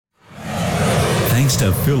Thanks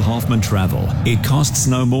to Phil Hoffman Travel, it costs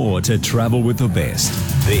no more to travel with the best.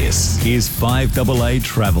 This is 5AA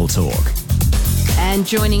Travel Talk. And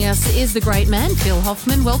joining us is the great man, Phil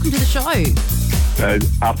Hoffman. Welcome to the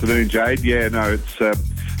show. Afternoon, Jade. Yeah, no, it's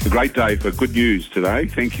a great day for good news today.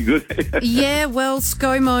 Thank you. Good. Yeah, well,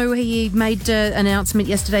 ScoMo, he made an announcement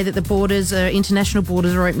yesterday that the borders, international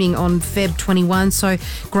borders, are opening on Feb 21. So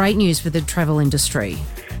great news for the travel industry.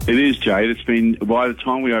 It is, Jade. It's been, by the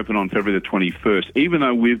time we open on February the 21st, even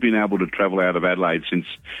though we've been able to travel out of Adelaide since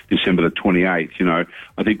December the 28th,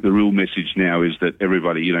 I think the real message now is that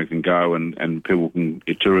everybody, can go and people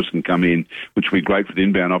tourists can come in, which will be great for the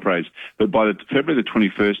inbound operators. But by the February the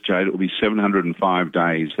 21st, Jade, it will be 705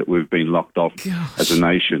 days that we've been locked off as a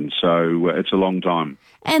nation. So it's a long time.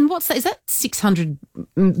 And what's that? Is that $600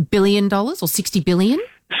 billion or $60 billion?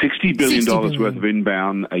 $60 billion worth of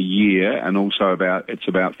inbound a year, and also it's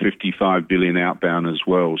about $55 billion outbound as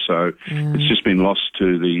well. So it's just been lost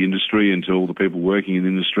to the industry and to all the people working in the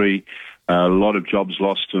industry. A lot of jobs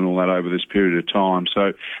lost and all that over this period of time.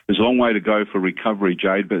 So there's a long way to go for recovery,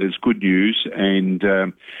 Jade, but it's good news. And,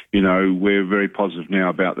 we're very positive now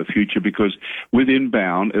about the future, because with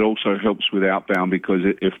inbound, it also helps with outbound, because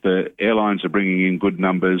if the airlines are bringing in good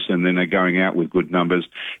numbers and then they're going out with good numbers,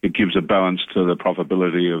 it gives a balance to the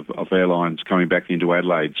profitability of airlines coming back into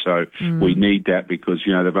Adelaide. So we need that, because,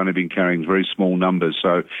 they've only been carrying very small numbers.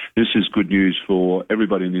 So this is good news for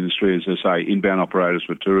everybody in the industry, as I say, inbound operators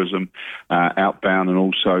for tourism, outbound, and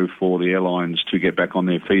also for the airlines to get back on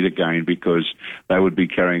their feet again, because they would be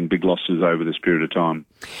carrying big losses over this period of time.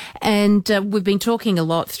 And we've been talking a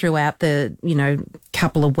lot throughout the,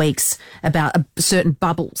 couple of weeks about certain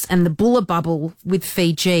bubbles, and the Bulla bubble with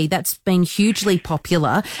Fiji, that's been hugely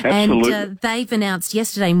popular. Absolutely. And they've announced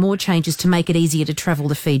yesterday more changes to make it easier to travel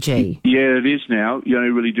to Fiji. Yeah, it is now. You only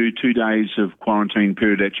really do 2 days of quarantine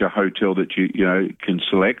period at your hotel that you can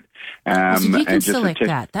select. So you can select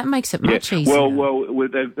that. That makes it much easier. Well,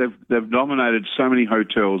 they've nominated so many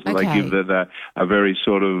hotels that they give that a very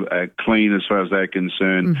sort of clean as far as they're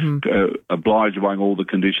concerned, obliged by all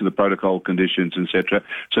the protocol conditions, etc.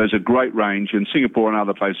 So it's a great range, and Singapore and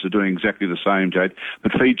other places are doing exactly the same, Jade.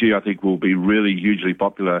 But Fiji, I think, will be really hugely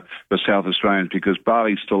popular for South Australians, because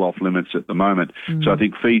Bali's still off limits at the moment. So I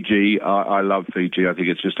think Fiji, I love Fiji. I think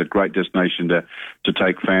it's just a great destination to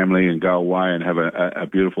take family and go away and have a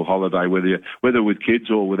beautiful holiday, whether with kids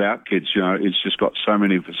or without kids. It's just got so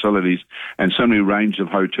many facilities and so many range of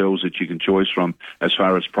hotels that you can choose from as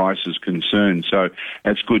far as price is concerned. So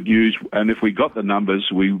that's good news. And if we got the numbers,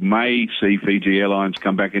 we may see Fiji Airlines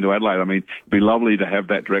come back into Adelaide. I mean, it'd be lovely to have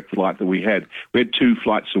that direct flight that we had. We had 2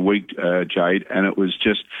 flights a week, Jade, and it was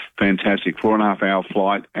just fantastic. 4.5-hour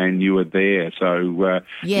flight, and you were there. So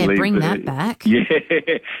bring that back. Yeah,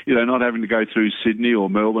 not having to go through Sydney or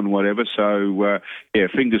Melbourne, whatever. So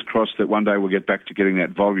fingers crossed that one day we'll get back to getting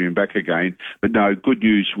that volume back again. But no, good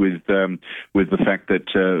news with the fact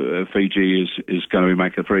that Fiji is going to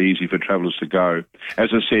make it very easy for travellers to go. As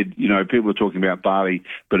I said, people are talking about Bali,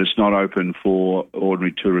 but it's not open for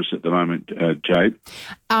ordinary tourists at the moment, Jade.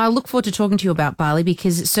 I look forward to talking to you about Bali,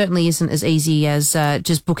 because it certainly isn't as easy as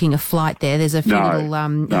just booking a flight there. There's a few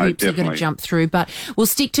little hoops you've got to jump through. But we'll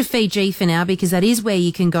stick to Fiji for now, because that is where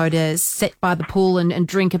you can go to sit by the pool and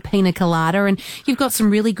drink a pina colada. And you've got some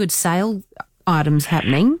really good sale items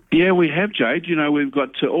happening. Yeah, we have, Jade. We've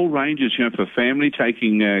got all ranges, for family,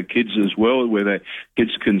 taking kids as well, where the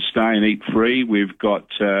kids can stay and eat free. We've got,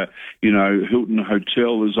 Hilton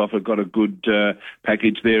Hotel has got a good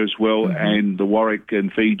package there as well, and the Warwick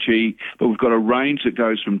and Fiji. But we've got a range that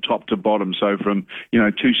goes from top to bottom, so from,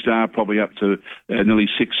 2-star probably up to nearly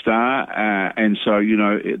 6-star. And so,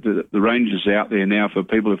 the range is out there now for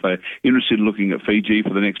people if they're interested in looking at Fiji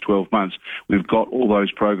for the next 12 months. We've got all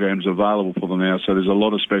those programs available for them now, so there's a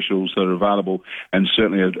lot of specials that are available, and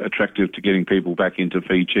certainly attractive to getting people back into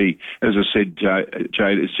Fiji. As I said,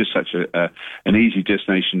 Jade, it's just such an easy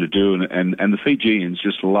destination to do, and the Fijians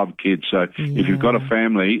just love kids. So if you've got a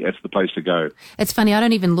family, that's the place to go. It's funny, I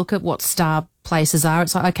don't even look at what star places are.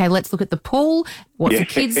 It's like, okay, let's look at the pool. What's the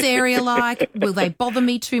kids' area like? Will they bother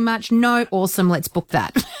me too much? No. Awesome. Let's book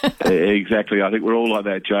that. Exactly. I think we're all like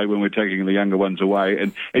that, Jay, when we're taking the younger ones away.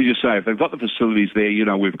 And as you say, if they've got the facilities there,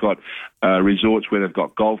 we've got resorts where they've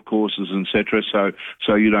got golf courses, etc. So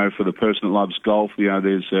for the person that loves golf,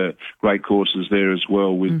 there's great courses there as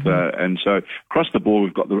well. With and so across the board,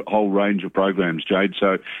 we've got the whole range of programs, Jade.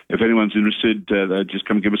 So if anyone's interested, just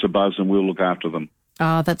come give us a buzz and we'll look after them.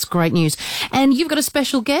 Oh, that's great news. And you've got a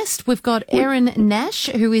special guest. We've got Erin Nash,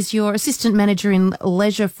 who is your Assistant Manager in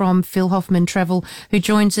Leisure from Phil Hoffman Travel, who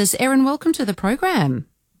joins us. Erin, welcome to the program.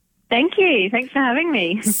 Thank you. Thanks for having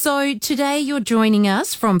me. So today you're joining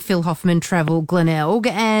us from Phil Hoffman Travel Glenelg,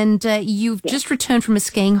 and you've just returned from a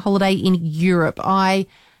skiing holiday in Europe. I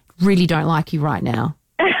really don't like you right now.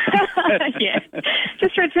 Yeah,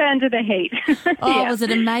 just returned to the heat. Oh, was it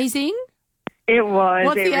amazing? It was.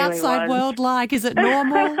 What's the really outside world like? Is it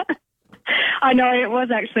normal? I know, it was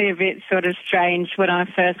actually a bit sort of strange when I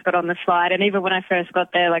first got on the slide, and even when I first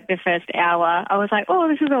got there, like the first hour, I was like, oh,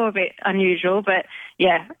 this is all a bit unusual, but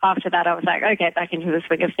yeah, after that I was like, okay, back into the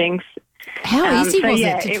swing of things. How easy was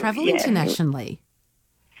it to travel internationally?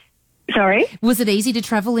 Sorry? Was it easy to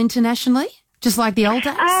travel internationally, just like the old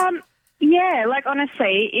days? Yeah, like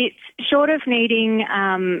honestly, it's short of needing,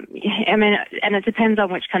 I mean, and it depends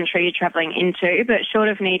on which country you're travelling into, but short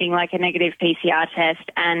of needing like a negative PCR test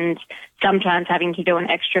and sometimes having to do an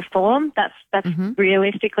extra form, that's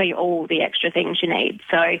realistically all the extra things you need.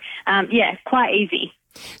 So, yeah, quite easy.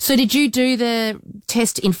 So did you do the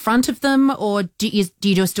test in front of them, or do you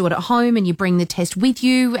just do it at home and you bring the test with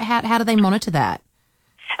you? How do they monitor that?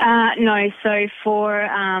 No, so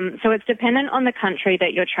so it's dependent on the country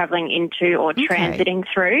that you're travelling into or transiting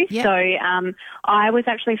through. Yep. So I was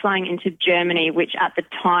actually flying into Germany, which at the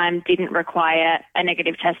time didn't require a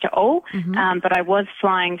negative test at all. But I was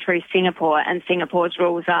flying through Singapore, and Singapore's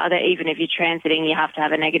rules are that even if you're transiting, you have to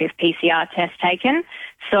have a negative PCR test taken.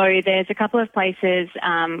 So there's a couple of places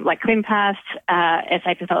like ClinPath,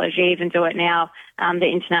 SA Pathology even do it now, the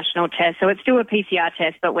international test. So it's still a PCR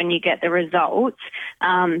test, but when you get the results,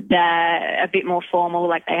 they're a bit more formal,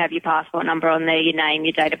 like they have your passport number on there, your name,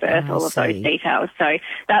 your date of birth, all of those details. So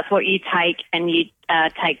that's what you take, and you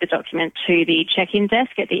take the document to the check-in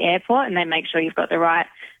desk at the airport, and they make sure you've got the right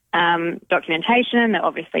documentation, that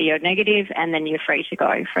obviously you're negative, and then you're free to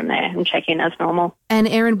go from there and check in as normal. And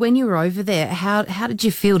Erin, when you were over there, how did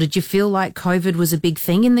you feel? Did you feel like COVID was a big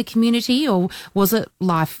thing in the community, or was it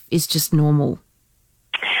life is just normal?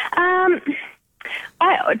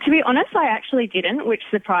 To be honest, I actually didn't, which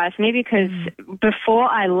surprised me, because before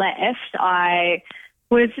I left, I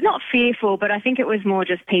was not fearful, but I think it was more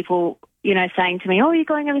just people, you know, saying to me, oh, you're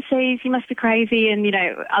going overseas, you must be crazy, and, you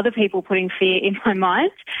know, other people putting fear in my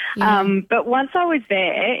mind. Yeah. But once I was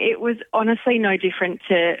there, it was honestly no different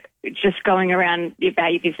to just going around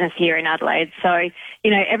about your business here in Adelaide. So,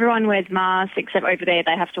 you know, everyone wears masks, except over there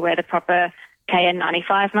they have to wear the proper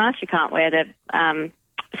KN95 mask. You can't wear the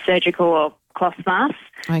surgical or cloth masks.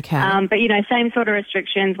 Okay. But, you know, same sort of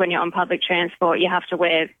restrictions when you're on public transport. You have to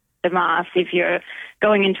wear the mask. If you're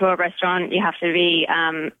going into a restaurant, you have to be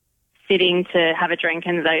sitting to have a drink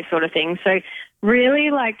and those sort of things. So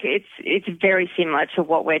really, like, it's very similar to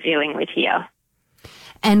what we're dealing with here.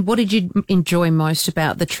 And what did you enjoy most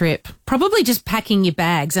about the trip? Probably just packing your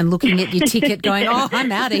bags and looking at your ticket going, oh,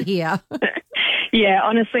 I'm out of here. Yeah,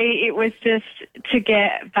 honestly, it was just to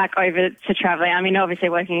get back over to travelling. I mean, obviously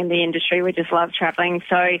working in the industry, we just love travelling.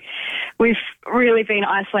 So we've really been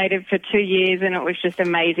isolated for 2 years, and it was just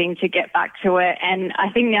amazing to get back to it. And I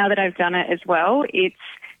think now that I've done it as well,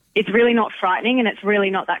 it's really not frightening, and it's really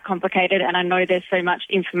not that complicated. And I know there's so much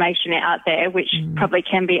information out there, which probably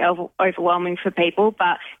can be overwhelming for people.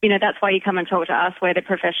 But, you know, that's why you come and talk to us. We're the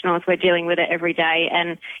professionals. We're dealing with it every day.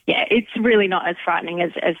 And, yeah, it's really not as frightening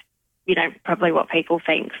as you know, probably what people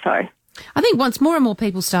think. So I think once more and more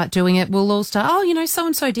people start doing it, we'll all start, oh, you know,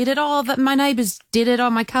 so-and-so did it. Oh, my neighbours did it. Oh,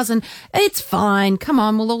 my cousin. It's fine. Come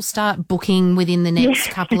on. We'll all start booking within the next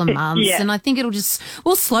couple of months. Yeah. And I think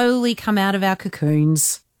we'll slowly come out of our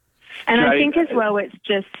cocoons. And I think as well, it's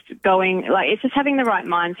just it's just having the right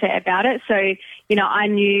mindset about it. So, you know, I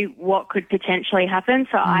knew what could potentially happen.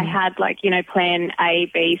 So I had plan A,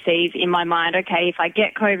 B, C's in my mind. Okay, if I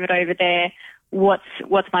get COVID over there, what's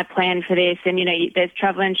my plan for this? And, you know, there's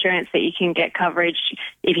travel insurance that you can get coverage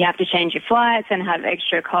if you have to change your flights and have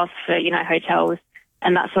extra costs for, you know, hotels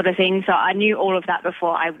and that sort of thing. So I knew all of that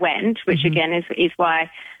before I went, which again is why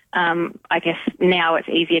I guess now it's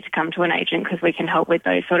easier to come to an agent, because we can help with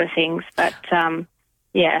those sort of things. But,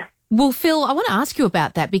 yeah. Well, Phil, I want to ask you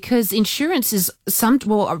about that, because insurance is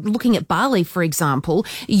looking at Bali, for example,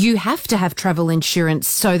 you have to have travel insurance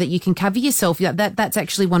so that you can cover yourself. That's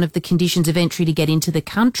actually one of the conditions of entry to get into the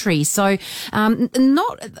country. So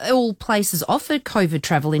not all places offer COVID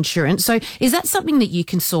travel insurance. So is that something that you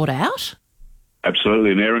can sort out?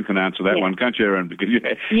 Absolutely. And Erin can answer that one, can't you, Erin? Because you're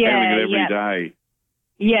having it every day.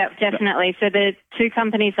 Yeah, definitely. So the two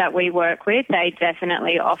companies that we work with, they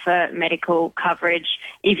definitely offer medical coverage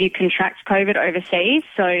if you contract COVID overseas.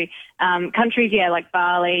 So countries, like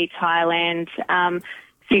Bali, Thailand,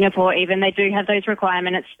 Singapore even, they do have those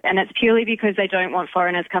requirements, and it's purely because they don't want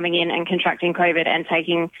foreigners coming in and contracting COVID and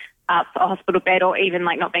taking up a hospital bed, or even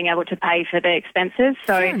like not being able to pay for the expenses.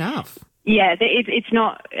 So, fair enough. Yeah, it's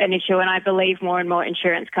not an issue, and I believe more and more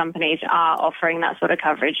insurance companies are offering that sort of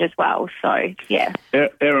coverage as well. So, yeah.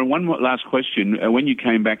 Erin, one more last question. When you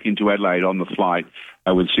came back into Adelaide on the flight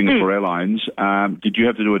with Singapore Airlines, did you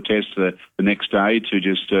have to do a test the next day to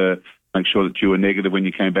just make sure that you were negative when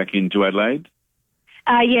you came back into Adelaide?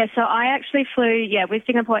 Yeah, so I actually flew, with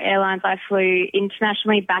Singapore Airlines, I flew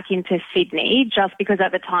internationally back into Sydney just because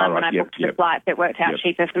at the time when I booked the flights, it worked out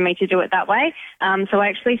cheaper for me to do it that way. So I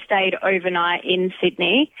actually stayed overnight in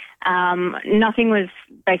Sydney. Nothing was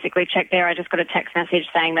basically checked there. I just got a text message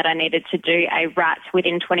saying that I needed to do a RAT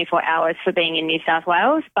within 24 hours for being in New South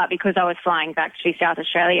Wales. But because I was flying back to South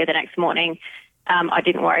Australia the next morning, I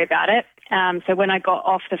didn't worry about it. So when I got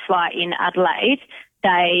off the flight in Adelaide,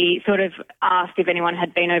 they sort of asked if anyone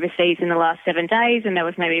had been overseas in the last 7 days, and there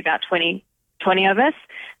was maybe about 20 of us,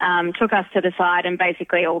 took us to the side, and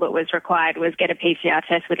basically all that was required was get a PCR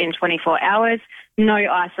test within 24 hours, no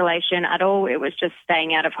isolation at all. It was just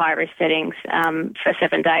staying out of high-risk settings for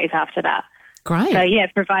 7 days after that. Great. So, yeah,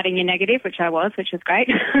 providing you're negative, which was great,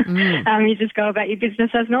 you just go about your business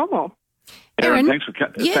as normal. Erin, thanks for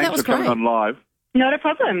coming on live. Not a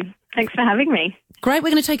problem. Thanks for having me. Great.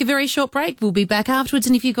 We're going to take a very short break. We'll be back afterwards.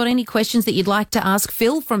 And if you've got any questions that you'd like to ask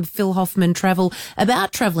Phil from Phil Hoffman Travel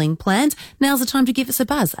about travelling plans, now's the time to give us a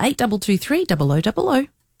buzz. 8223 0000.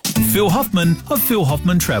 Phil Hoffman of Phil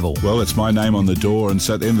Hoffman Travel. Well, it's my name on the door, and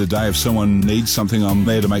so at the end of the day, if someone needs something, I'm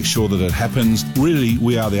there to make sure that it happens. Really,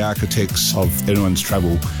 we are the architects of anyone's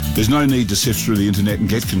travel. There's no need to sift through the internet and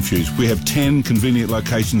get confused. We have 10 convenient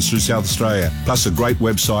locations through South Australia, plus a great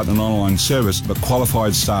website and online service, but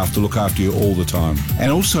qualified staff to look after you all the time.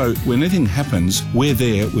 And also, when anything happens, we're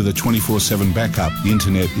there with a 24/7 backup. The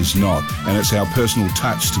internet is not, and it's our personal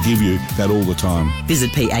touch to give you that all the time.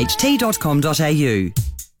 Visit pht.com.au.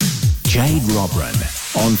 Jade Robran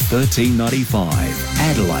on 1395,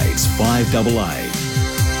 Adelaide's 5AA.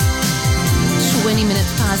 20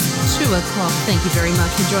 minutes past 2 o'clock. Thank you very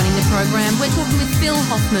much for joining the program. We're talking with Phil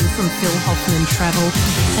Hoffman from Phil Hoffman Travel.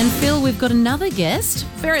 And Phil, we've got another guest.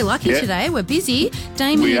 Very lucky today. We're busy.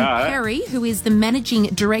 Damien Perry, who is the Managing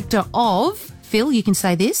Director of, Phil, you can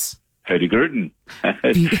say this. Hurtigruten.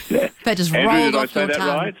 That just rolled off your tongue.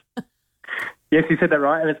 Right? Yes, you said that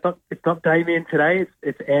right, and it's not Damien today.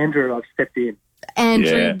 It's Andrew. I've stepped in.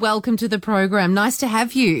 Andrew, welcome to the program. Nice to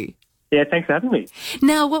have you. Yeah, thanks for having me.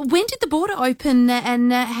 Now, when did the border open,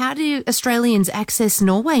 and how do Australians access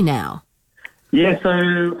Norway now? Yeah, so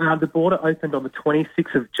the border opened on the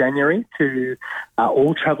 26th of January to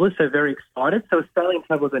all travellers, so very excited. So Australian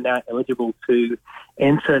travellers are now eligible to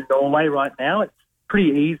enter Norway right now. It's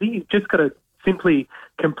pretty easy. You've just got to simply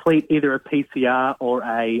complete either a PCR or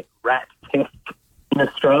a RAT test in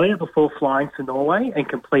Australia before flying to Norway and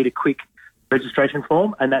complete a quick registration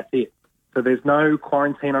form, and that's it. So there's no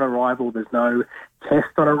quarantine on arrival, there's no test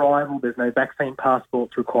on arrival, there's no vaccine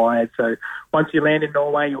passports required. So once you land in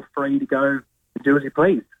Norway, you're free to go and do as you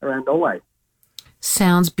please around Norway.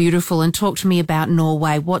 Sounds beautiful. And talk to me about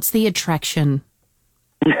Norway. What's the attraction?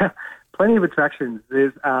 Yeah, plenty of attractions.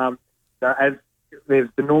 There's there's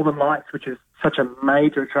the Northern Lights, which is such a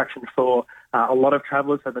major attraction for a lot of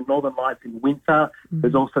travellers. So the Northern Lights in winter.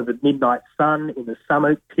 There's also the midnight sun in the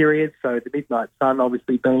summer period. So the midnight sun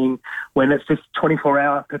obviously being when it's just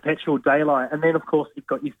 24-hour perpetual daylight. And then, of course, you've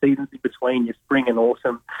got your seasons in between, your spring and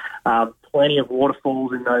autumn. Plenty of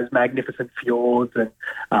waterfalls in those magnificent fjords,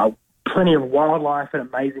 and plenty of wildlife and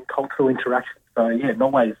amazing cultural interactions. So, yeah,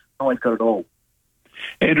 Norway's got it all.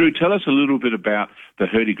 Andrew, tell us a little bit about the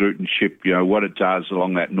Hurtigruten ship, what it does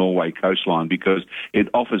along that Norway coastline, because it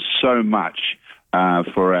offers so much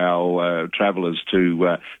for our travellers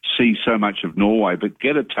to see so much of Norway, but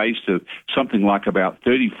get a taste of something like about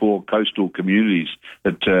 34 coastal communities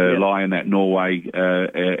that lie in that Norway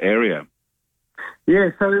area. Yeah,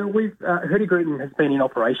 so Hurtigruten has been in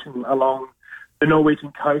operation along the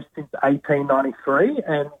Norwegian coast since 1893,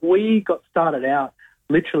 and we got started out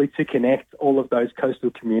literally to connect all of those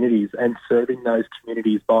coastal communities and serving those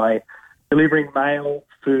communities by delivering mail,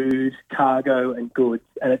 food, cargo and goods.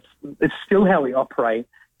 And it's still how we operate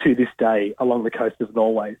to this day along the coast of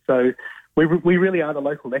Norway. So we really are the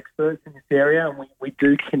local experts in this area, and we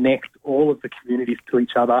do connect all of the communities to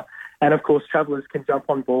each other. And, of course, travellers can jump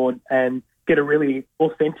on board and get a really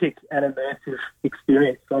authentic and immersive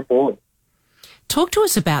experience on board. Talk to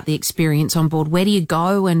us about the experience on board. Where do you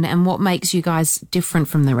go and what makes you guys different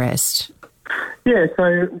from the rest? Yeah,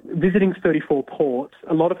 so visiting 34 ports,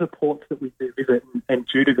 a lot of the ports that we do visit, and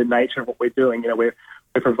due to the nature of what we're doing, we're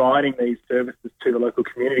we're providing these services to the local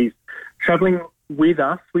communities. Travelling with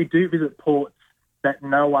us, we do visit ports that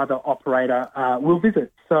no other operator will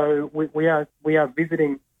visit. So we are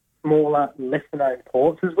visiting smaller, lesser-known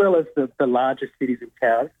ports as well as the larger cities and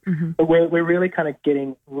towns. Mm-hmm. But we're really kind of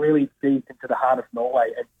getting really deep into the heart of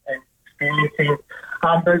Norway and experiencing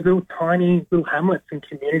those little tiny little hamlets and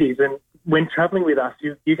communities. And when travelling with us,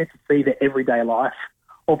 you get to see the everyday life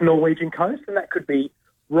of Norwegian coast, and that could be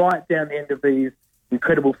right down the end of these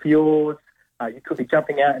incredible fjords. You could be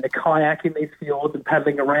jumping out in a kayak in these fjords and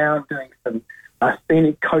paddling around, doing some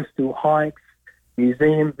scenic coastal hikes,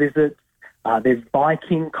 museum visits. There's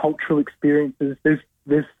biking, cultural experiences.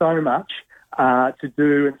 There's so much to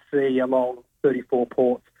do and see along 34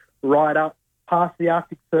 ports, right up past the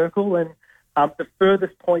Arctic Circle. And the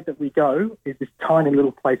furthest point that we go is this tiny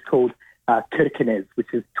little place called Kirkenes,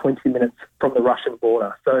 which is 20 minutes from the Russian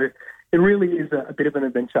border. So it really is a bit of an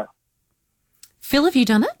adventure. Phil, have you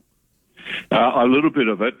done it? A little bit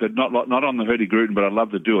of it, but not on the Hurtigruten, but I'd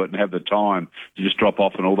love to do it and have the time to just drop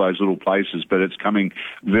off in all those little places. But it's coming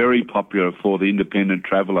very popular for the independent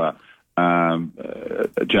traveller.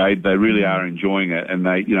 Jade, they really are enjoying it, and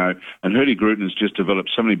and Hurtigruten has just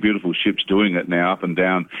developed so many beautiful ships doing it now up and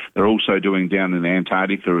down. They're also doing down in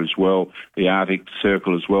Antarctica as well, the Arctic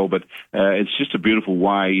Circle as well. But it's just a beautiful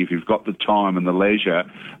way, if you've got the time and the leisure,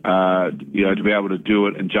 to be able to do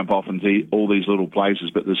it and jump off and see all these little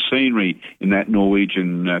places. But the scenery in that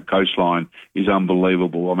Norwegian coastline is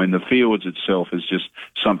unbelievable. I mean, the fjords itself is just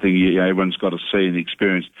something everyone's got to see and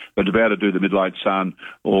experience. But to be able to do the Midnight Sun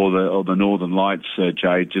or the Northern Lights,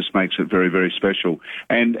 Jade, just makes it very, very special.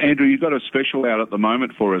 And Andrew, you've got a special out at the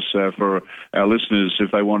moment for us, for our listeners,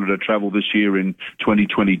 if they wanted to travel this year in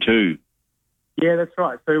 2022. Yeah, that's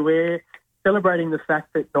right. So we're celebrating the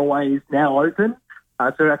fact that Norway is now open.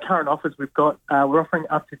 So our current offers, we're offering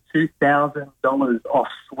up to $2,000 off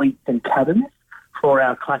suites and cabins for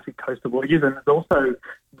our classic coastal voyages, and there's also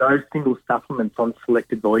no single supplements on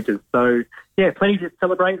selected voyages. So, yeah, plenty to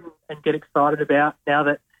celebrate and get excited about now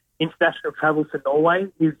that international travel to Norway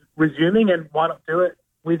is resuming, and why not do it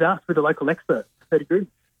with us, with a local expert? Pretty good.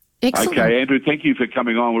 Excellent. Okay, Andrew, thank you for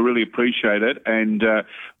coming on. We really appreciate it, and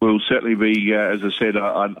we'll certainly be, as I said,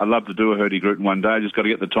 I'd love to do a Hurtigruten one day. I just got to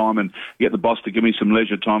get the time and get the boss to give me some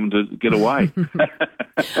leisure time to get away.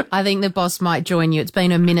 I think the boss might join you. It's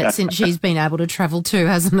been a minute since she's been able to travel too,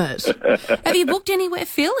 hasn't it? Have you booked anywhere,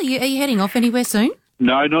 Phil? Are you heading off anywhere soon?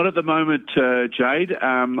 No, not at the moment, Jade.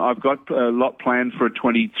 I've got a lot planned for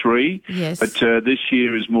 23. Yes. But this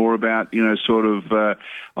year is more about,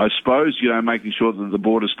 I suppose, making sure that the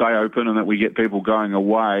borders stay open and that we get people going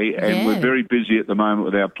away. And we're very busy at the moment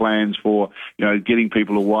with our plans for, getting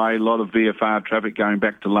people away. A lot of VFR traffic going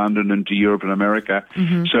back to London and to Europe and America.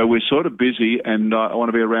 Mm-hmm. So we're sort of busy, and I want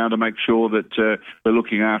to be around to make sure that we're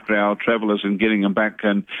looking after our travellers and getting them back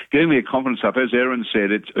and getting their confidence up. As Erin said,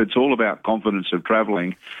 it's all about confidence of travel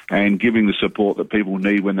and giving the support that people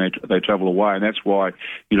need when they travel away. And that's why,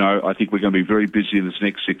 I think we're going to be very busy this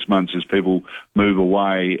next 6 months as people move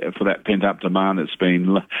away for that pent-up demand that's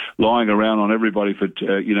been lying around on everybody for,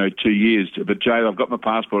 2 years. But, Jade, I've got my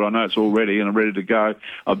passport. I know it's all ready and I'm ready to go.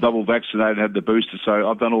 I've double vaccinated, had the booster, so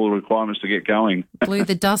I've done all the requirements to get going. Blew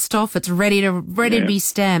the dust off. It's ready to be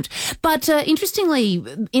stamped. But interestingly,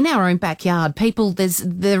 in our own backyard, there's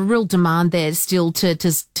the real demand there still to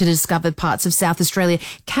discover parts of South Australia.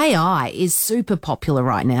 KI is super popular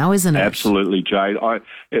right now, isn't it? Absolutely, Jade.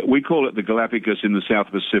 We call it the Galapagos in the South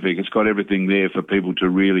Pacific. It's got everything there for people to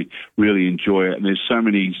really, really enjoy it. And there's so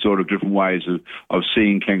many sort of different ways of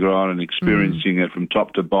seeing Kangaroo Island and experiencing it from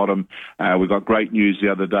top to bottom. We got great news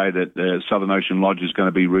the other day that the Southern Ocean Lodge is going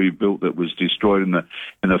to be rebuilt that was destroyed in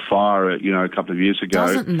the fire, a couple of years ago.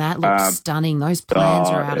 Doesn't that look stunning? Those plans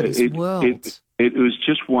are out of this world. It was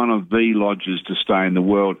just one of the lodges to stay in the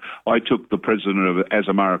world. I took the president of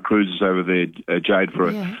Azamara Cruises over there, Jade, for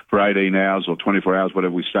 18 hours or 24 hours,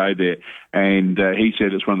 whatever we stayed there, and he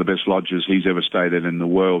said it's one of the best lodges he's ever stayed in the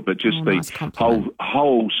world. But just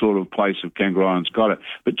whole sort of place of Kangaroo Island's got it.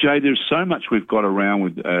 But Jade, there's so much we've got around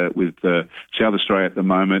with South Australia at the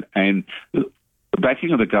moment, and the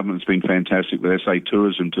backing of the government's been fantastic with SA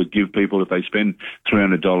Tourism to give people, if they spend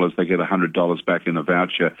 $300, they get $100 back in a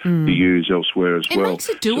voucher to use elsewhere as well. It makes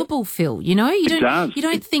it doable, Phil. You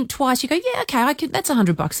don't think twice. You go, yeah, okay, that's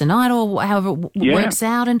 $100 a night or however it works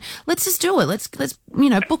out, and let's just do it. Let's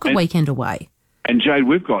book a weekend away. And Jade,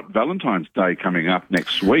 we've got Valentine's Day coming up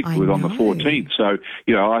next week on the 14th. So,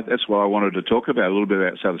 that's what I wanted to talk about a little bit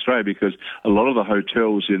about South Australia, because a lot of the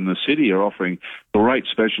hotels in the city are offering great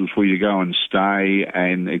specials for you to go and stay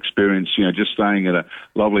and experience, just staying at a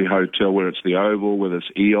lovely hotel, whether it's the Oval, whether it's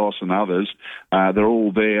EOS and others. They're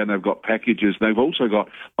all there, and they've got packages. They've also got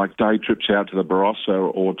like day trips out to the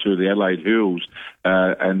Barossa or to the Adelaide Hills,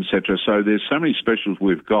 and et cetera. So there's so many specials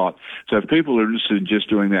we've got. So if people are interested in just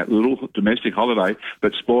doing that little domestic holiday,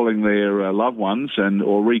 but spoiling their loved ones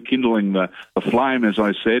or rekindling the flame, as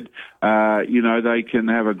I said, they can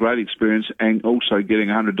have a great experience, and also getting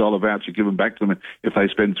a $100 voucher given back to them if they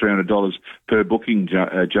spend $300 per booking,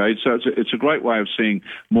 Jade. So it's a great way of seeing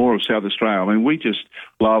more of South Australia. I mean, we just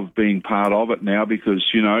love being part of it now because,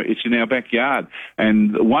 it's in our backyard.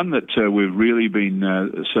 And the one that we've really been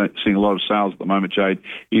seeing a lot of sales at the moment, Jade,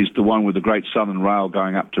 is the one with the Great Southern Rail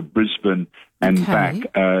going up to Brisbane and back,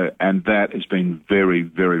 and that has been very,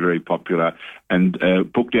 very, very popular and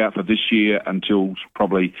booked out for this year until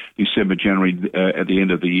probably December, January at the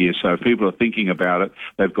end of the year. So if people are thinking about it,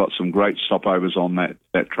 they've got some great stopovers on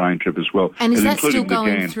that train trip as well. And is that still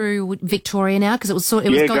going through Victoria now? Because it was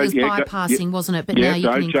bypassing, wasn't it? But now you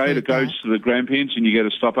can Jade, it goes to the Grampians and you get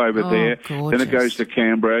a stopover there. Gorgeous. Then it goes to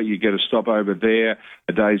Canberra, you get a stopover there,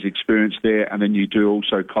 a day's experience there, and then you do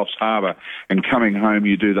also Coffs Harbour. And coming home,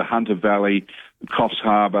 you do the Hunter Valley, Coffs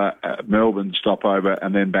Harbour, Melbourne stopover,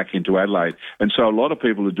 and then back into Adelaide. And so a lot of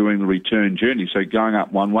people are doing the return journey, so going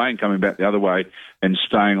up one way and coming back the other way and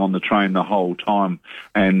staying on the train the whole time.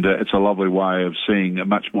 And it's a lovely way of seeing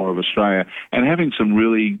much more of Australia and having some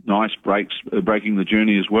really nice breaks, breaking the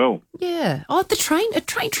journey as well. Yeah. Oh, a train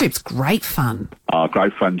trip's great fun. Oh,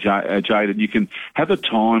 great fun, Jade. And you can have the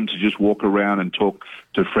time to just walk around and talk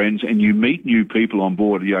to friends, and you meet new people on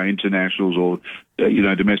board, internationals or,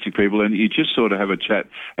 domestic people, and you just sort of have a chat.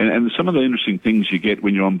 And some of the interesting things you get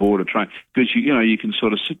when you're on board a train, because, you can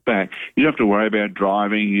sort of sit back. You don't have to worry about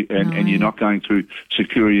driving, and you're not going through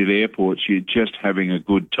security at airports. You're just having a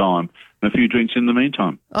good time. And a few drinks in the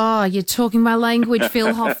meantime. Oh, you're talking my language,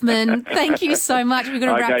 Phil Hoffman. Thank you so much. We're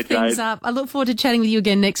going to wrap things up. I look forward to chatting with you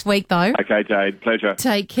again next week, though. Okay, Jade. Pleasure.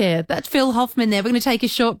 Take care. That's Phil Hoffman there. We're going to take a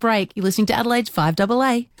short break. You're listening to Adelaide's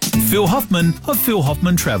 5AA. Phil Hoffman of Phil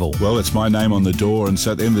Hoffman Travel. Well, it's my name on the door, and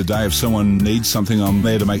so at the end of the day, if someone needs something, I'm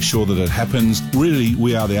there to make sure that it happens. Really,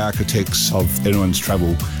 we are the architects of anyone's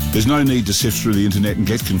travel. There's no need to sift through the internet and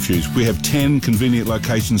get confused. We have 10 convenient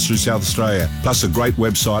locations through South Australia, plus a great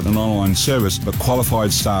website and online service, but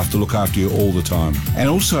qualified staff to look after you all the time. And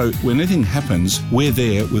also, when anything happens, we're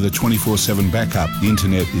there with a 24/7 backup. The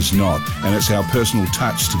internet is not, and it's our personal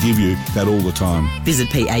touch to give you that all the time. Visit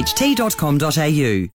pht.com.au.